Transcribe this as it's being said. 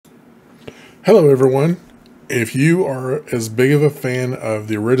Hello everyone. If you are as big of a fan of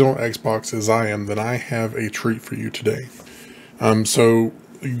the original Xbox as I am, then I have a treat for you today.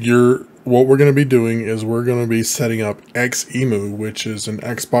 What we're going to be doing is we're going to be setting up Xemu, which is an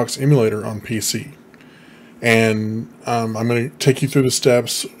Xbox emulator on PC. And I'm going to take you through the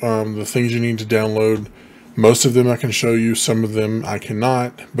steps, the things you need to download. Most of them I can show you, some of them I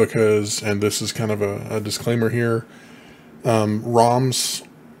cannot because, and this is kind of a disclaimer here, ROMs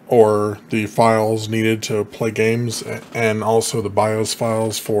or the files needed to play games and also the BIOS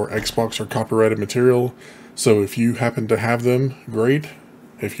files for Xbox are copyrighted material. So if you happen to have them, great.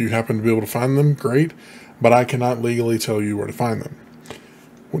 If you happen to be able to find them, great. But I cannot legally tell you where to find them.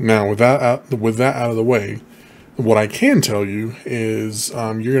 Now, with that out of the way, what I can tell you is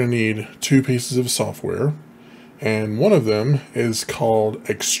you're going to need two pieces of software, and one of them is called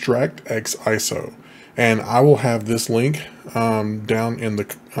extract-xiso. And I will have this link down in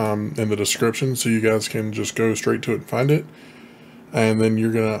the description, so you guys can just go straight to it and find it. And then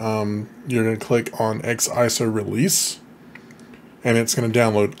you're gonna click on Xiso release, and it's gonna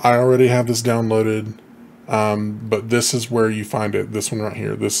download. I already have this downloaded, but this is where you find it. This one right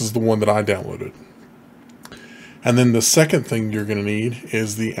here. This is the one that I downloaded. And then the second thing you're gonna need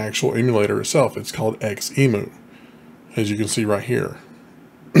is the actual emulator itself. It's called Xemu, as you can see right here.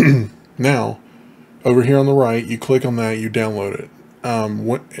 Now, over here on the right, you click on that, you download it.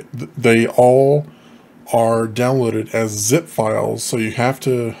 They all are downloaded as zip files, so you have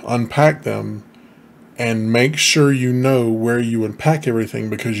to unpack them and make sure you know where you unpack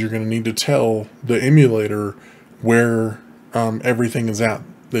everything, because you're going to need to tell the emulator where everything is at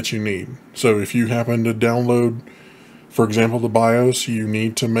that you need. So if you happen to download, for example, the BIOS, you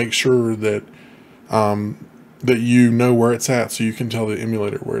need to make sure that that you know where it's at, so you can tell the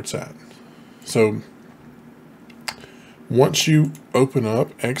emulator where it's at. So once you open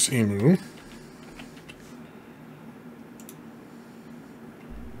up Xemu,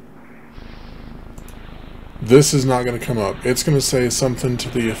 this is not going to come up. It's going to say something to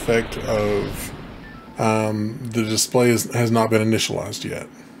the effect of the display has not been initialized yet.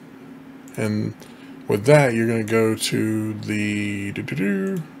 And with that, you're going to go to the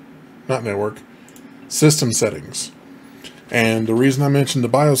not network, system settings. And the reason I mentioned the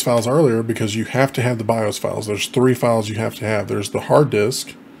BIOS files earlier, because you have to have the BIOS files. There's three files you have to have. There's the hard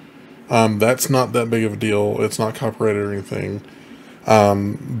disk. That's not that big of a deal. It's not copyrighted or anything.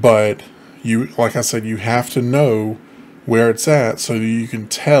 But you, like I said, you have to know where it's at so that you can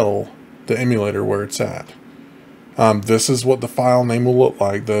tell the emulator where it's at. This is what the file name will look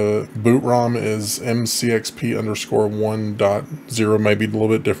like. The boot ROM is mcxp_1.0, maybe a little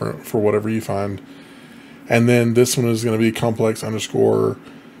bit different for whatever you find. And then this one is going to be complex underscore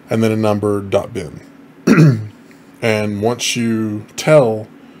and then a number .bin. And once you tell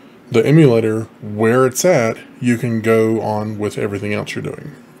the emulator where it's at, you can go on with everything else you're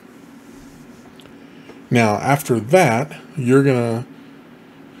doing. Now, after that, you're going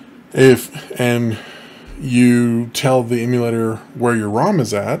to, you tell the emulator where your ROM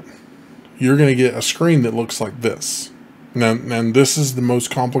is at, you're going to get a screen that looks like this. Now, and this is the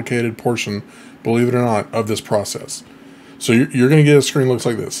most complicated portion, believe it or not, of this process. So you're going to get a screen that looks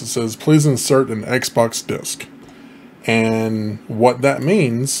like this. It says, please insert an Xbox disc. And what that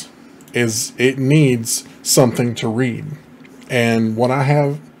means is it needs something to read. And what I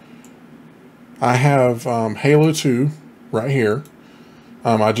have Halo 2 right here.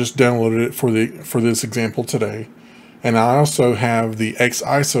 I just downloaded it for this example today. And I also have the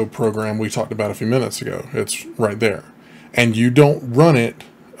Xiso program we talked about a few minutes ago. It's right there. And you don't run it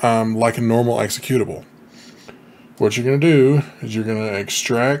like a normal executable. What you're going to do is you're going to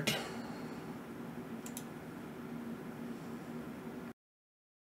extract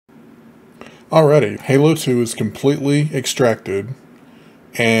alrighty. Halo 2 is completely extracted,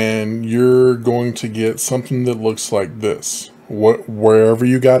 and you're going to get something that looks like this. Wherever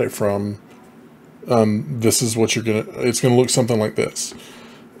you got it from, this is what it's going to look something like this.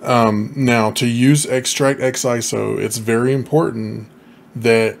 Now, to use extract-xiso, it's very important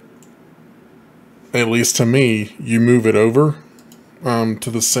that, at least to me, you move it over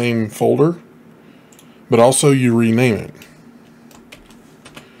to the same folder, but also you rename it.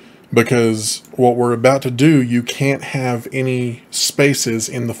 Because what we're about to do, you can't have any spaces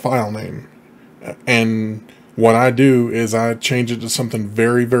in the file name. And what I do is I change it to something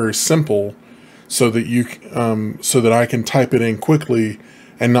very, very simple, so that so that I can type it in quickly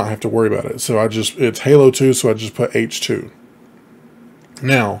and not have to worry about it. So it's Halo 2, so I just put H2.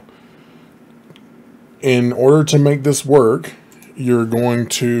 Now, in order to make this work, you're going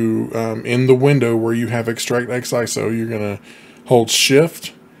to, in the window where you have extract-xiso, you're going to hold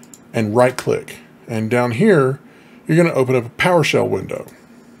Shift and right click. And down here, you're going to open up a PowerShell window.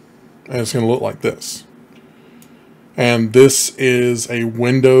 And it's going to look like this. And this is a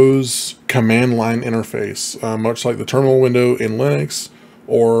Windows command line interface, much like the terminal window in Linux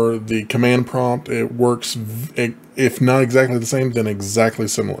or the command prompt. It works, if not exactly the same, then exactly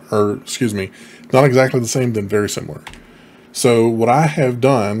similar. Or, excuse me, not exactly the same, then very similar. So what I have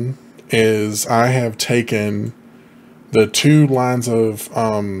done is I have taken the two lines of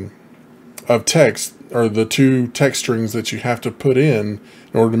text, or the two text strings that you have to put in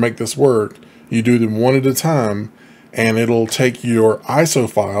order to make this work. You do them one at a time, and it'll take your ISO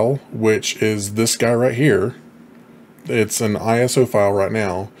file, which is this guy right here. It's an ISO file right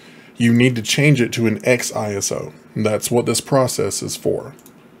now. You need to change it to an XISO. That's what this process is for.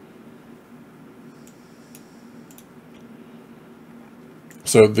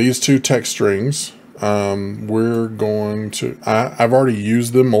 So these two text strings, we're going to, I've already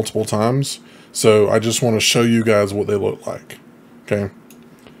used them multiple times, so I just want to show you guys what they look like. Okay.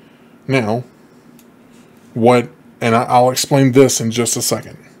 Now, and I'll explain this in just a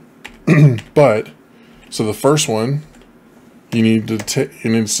second. But, so the first one, you need to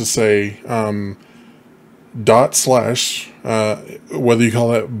say /, whether you call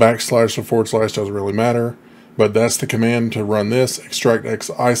that backslash or forward slash doesn't really matter, but that's the command to run this,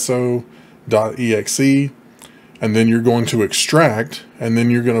 extract-xiso.exe, and then you're going to extract, and then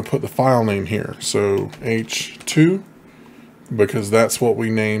you're going to put the file name here. So h2, because that's what we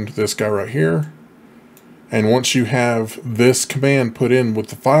named this guy right here. And once you have this command put in with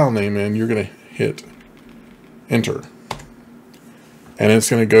the file name in, you're going to hit enter. And it's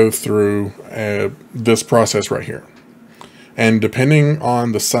going to go through this process right here. And depending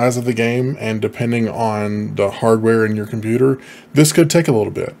on the size of the game and depending on the hardware in your computer, this could take a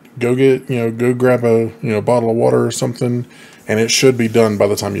little bit. Go grab a bottle of water or something, and it should be done by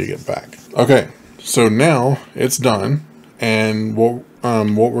the time you get back. Okay, so now it's done, and what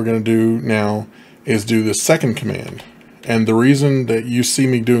we're going to do now is do the second command. And the reason that you see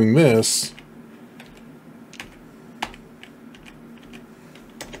me doing this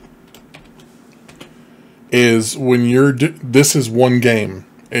is when this is one game.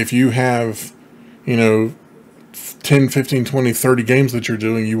 If you have, 10, 15, 20, 30 games that you're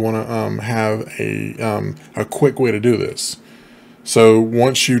doing, you want to have a quick way to do this. So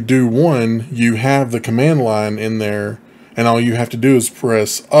once you do one, you have the command line in there, and all you have to do is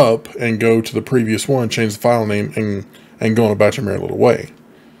press up and go to the previous one, change the file name, and go on about your merry little way.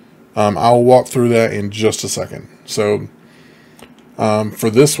 I'll walk through that in just a second. So for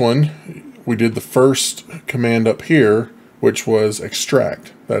this one, we did the first command up here, which was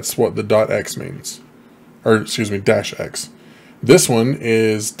extract. That's what the .x means. Or, excuse me, -x. This one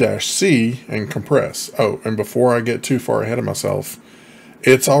is -c and compress. Oh, and before I get too far ahead of myself,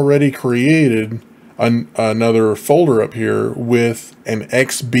 it's already created another folder up here with an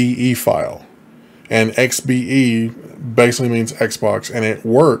XBE file. And XBE basically means Xbox, and it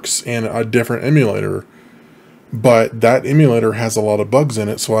works in a different emulator, but that emulator has a lot of bugs in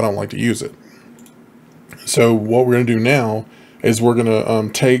it, so I don't like to use it. So what we're going to do now is we're going to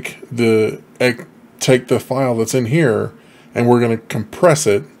take the file that's in here, and we're going to compress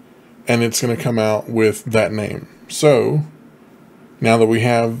it, and it's going to come out with that name. So now that we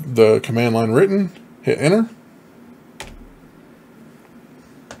have the command line written, hit enter,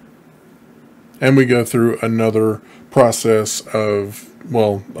 and we go through another process of,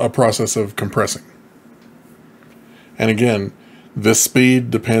 a process of compressing. And again, this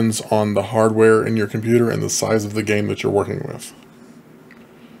speed depends on the hardware in your computer and the size of the game that you're working with.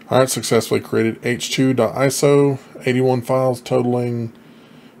 Alright, successfully created h2.iso, 81 files totaling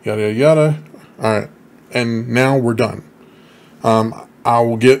yada yada yada. Alright, and now we're done.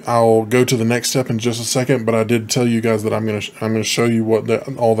 I'll go to the next step in just a second, but I did tell you guys that I'm gonna show you what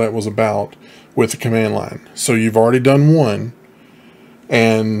all that was about with the command line. So you've already done one,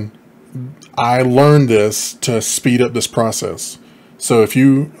 and I learned this to speed up this process. So if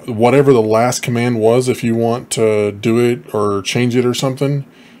whatever the last command was, if you want to do it or change it or something,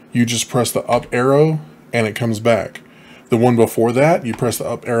 you just press the up arrow and it comes back. The one before that, you press the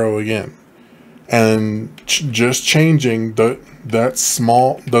up arrow again. And just changing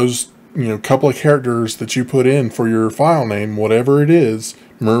those couple of characters that you put in for your file name, whatever it is,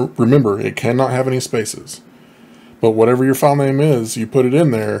 remember, it cannot have any spaces. But whatever your file name is, you put it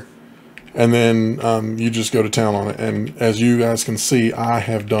in there, and then you just go to town on it. And as you guys can see, I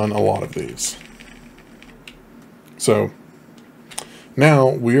have done a lot of these. So now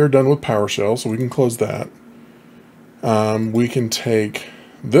we are done with PowerShell, so we can close that. We can take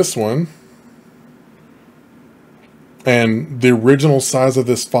this one, And the original size of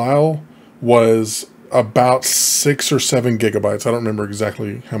this file was about 6 or 7 gigabytes. I don't remember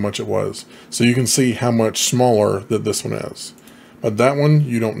exactly how much it was. So you can see how much smaller that this one is. But that one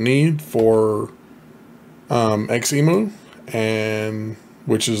you don't need for Xemu, and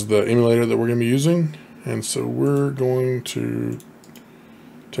which is the emulator that we're going to be using. And so we're going to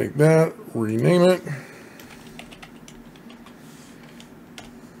take that, rename it.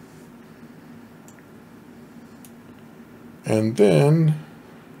 And then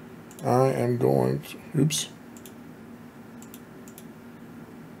I am going to, oops.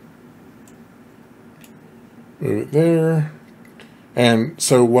 Move it there. And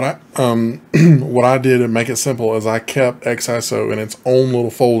so what I what I did to make it simple is I kept X-ISO in its own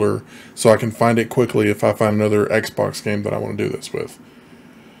little folder so I can find it quickly if I find another Xbox game that I want to do this with.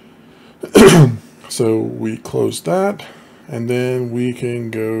 So we close that, and then we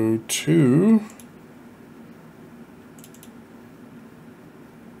can go to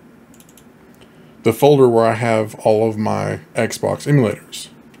the folder where I have all of my Xbox emulators.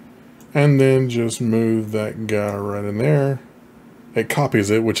 And then just move that guy right in there. It copies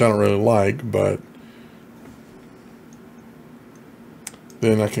it, which I don't really like, but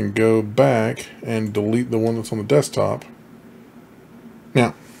then I can go back and delete the one that's on the desktop.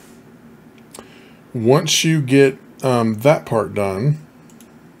 Now, once you get that part done,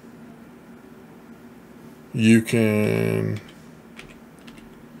 you can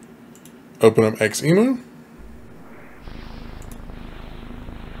open up Xemu,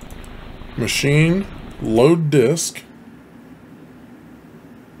 machine, load disk,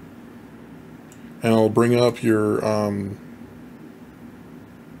 and it'll bring up your,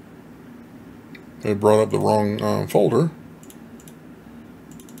 it brought up the wrong folder.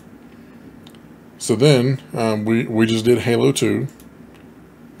 So then we just did Halo 2.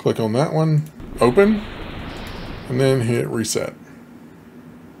 Click on that one, open, and then hit reset.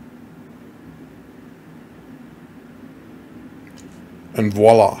 And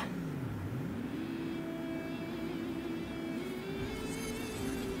voila.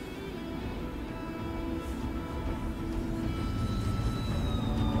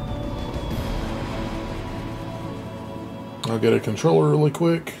 I'll get a controller really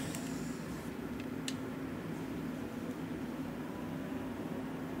quick.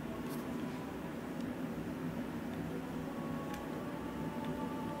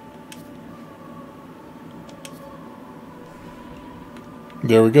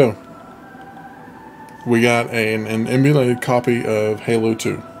 There we go. We got an emulated copy of Halo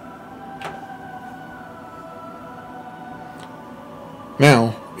 2.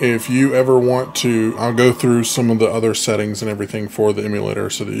 Now, if you ever want to, I'll go through some of the other settings and everything for the emulator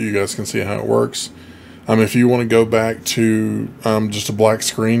so that you guys can see how it works. If you want to go back to just a black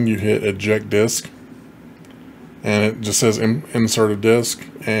screen, you hit eject disk, and it just says insert a disk,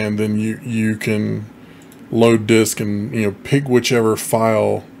 and then you can load disk and pick whichever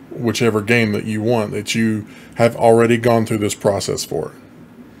file, whichever game that you want that you have already gone through this process for.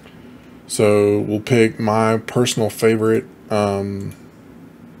 So we'll pick my personal favorite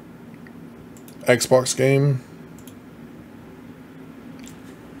Xbox game,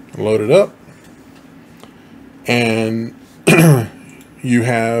 load it up, and you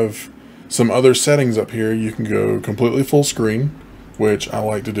have some other settings up here. You can go completely full screen, which I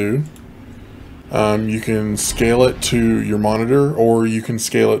like to do. You can scale it to your monitor, or you can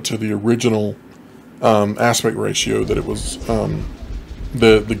scale it to the original aspect ratio that it was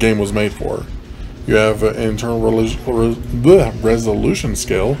the game was made for. You have an internal resolution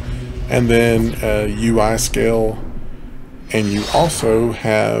scale, and then a UI scale, and you also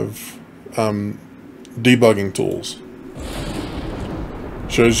have debugging tools.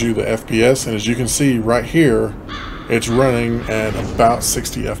 Shows you the FPS, and as you can see right here, it's running at about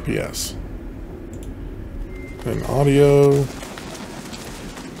 60 FPS. And audio.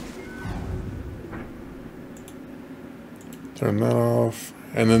 Turn that off.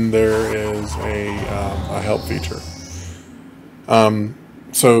 And then there is a help feature.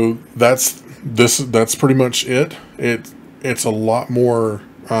 So that's pretty much it. It's a lot more.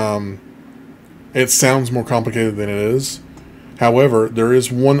 It sounds more complicated than it is. However, there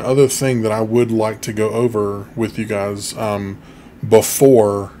is one other thing that I would like to go over with you guys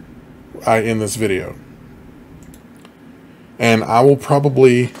before I end this video. And I will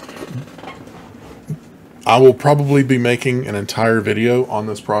probably be making an entire video on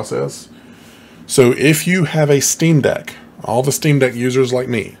this process. So if you have a Steam Deck, all the Steam Deck users like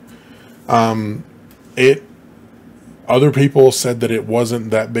me, other people said that it wasn't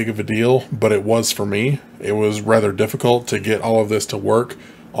that big of a deal, but it was for me. It was rather difficult to get all of this to work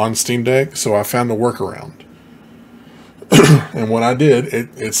on Steam Deck, so I found a workaround. And what I did,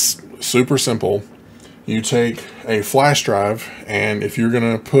 it's super simple. You take a flash drive, and if you're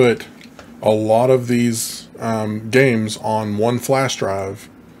going to put a lot of these games on one flash drive,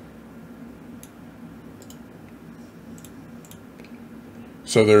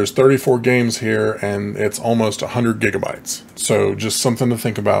 so there's 34 games here, and it's almost 100 gigabytes. So just something to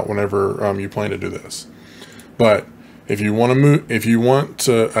think about whenever you plan to do this. But if you want to move, if you want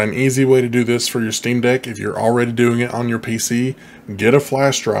an easy way to do this for your Steam Deck, if you're already doing it on your PC, get a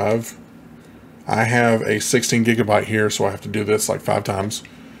flash drive. I have a 16 gigabyte here, so I have to do this like 5 times.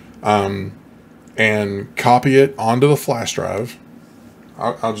 And copy it onto the flash drive.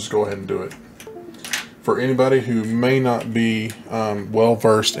 I'll just go ahead and do it. For anybody who may not be well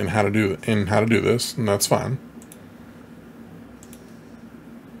versed in how to do this, and that's fine.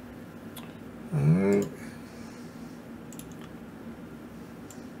 All right.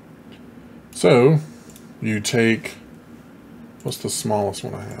 So you take, what's the smallest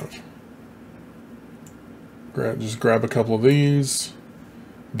one I have? Just grab a couple of these.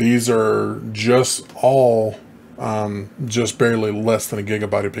 These are just all just barely less than a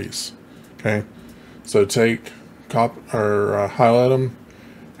gigabyte a piece. Okay, so take, highlight them,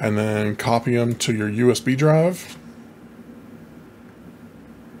 and then copy them to your USB drive.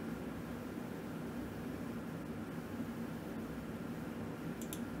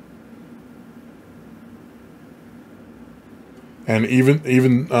 And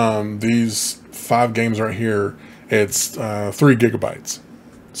even these 5 games right here, it's 3 gigabytes.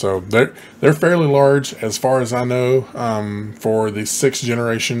 So they're fairly large, as far as I know. For the 6th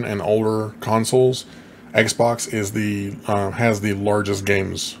generation and older consoles, Xbox is has the largest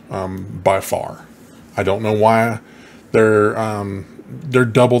games by far. I don't know why. They're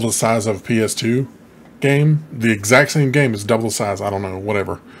double the size of a PS2 game. The exact same game is double the size. I don't know,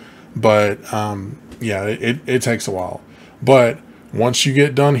 whatever. But yeah, it takes a while. But once you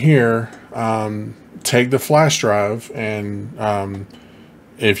get done here, take the flash drive, and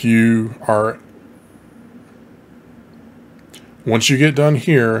once you get done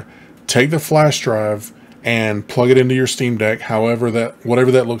here, take the flash drive and plug it into your Steam Deck, whatever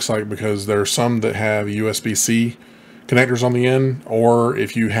that looks like, because there are some that have USB-C connectors on the end, or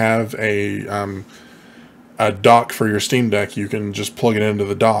if you have a dock for your Steam Deck, you can just plug it into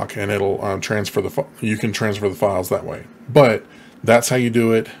the dock, and it'll you can transfer the files that way. But that's how you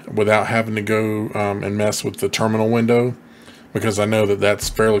do it without having to go and mess with the terminal window, because I know that that's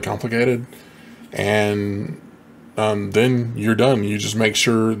fairly complicated. And then you're done. You just make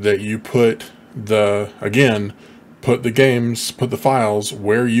sure that you put the files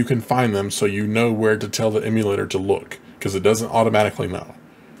where you can find them, so you know where to tell the emulator to look, because it doesn't automatically know.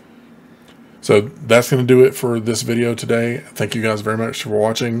 So that's going to do it for this video today. Thank you guys very much for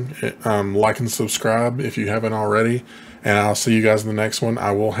watching. Like and subscribe if you haven't already, and I'll see you guys in the next one.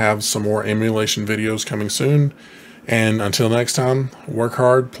 I will have some more emulation videos coming soon. And until next time, work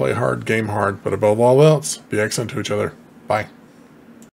hard, play hard, game hard, but above all else, be excellent to each other. Bye.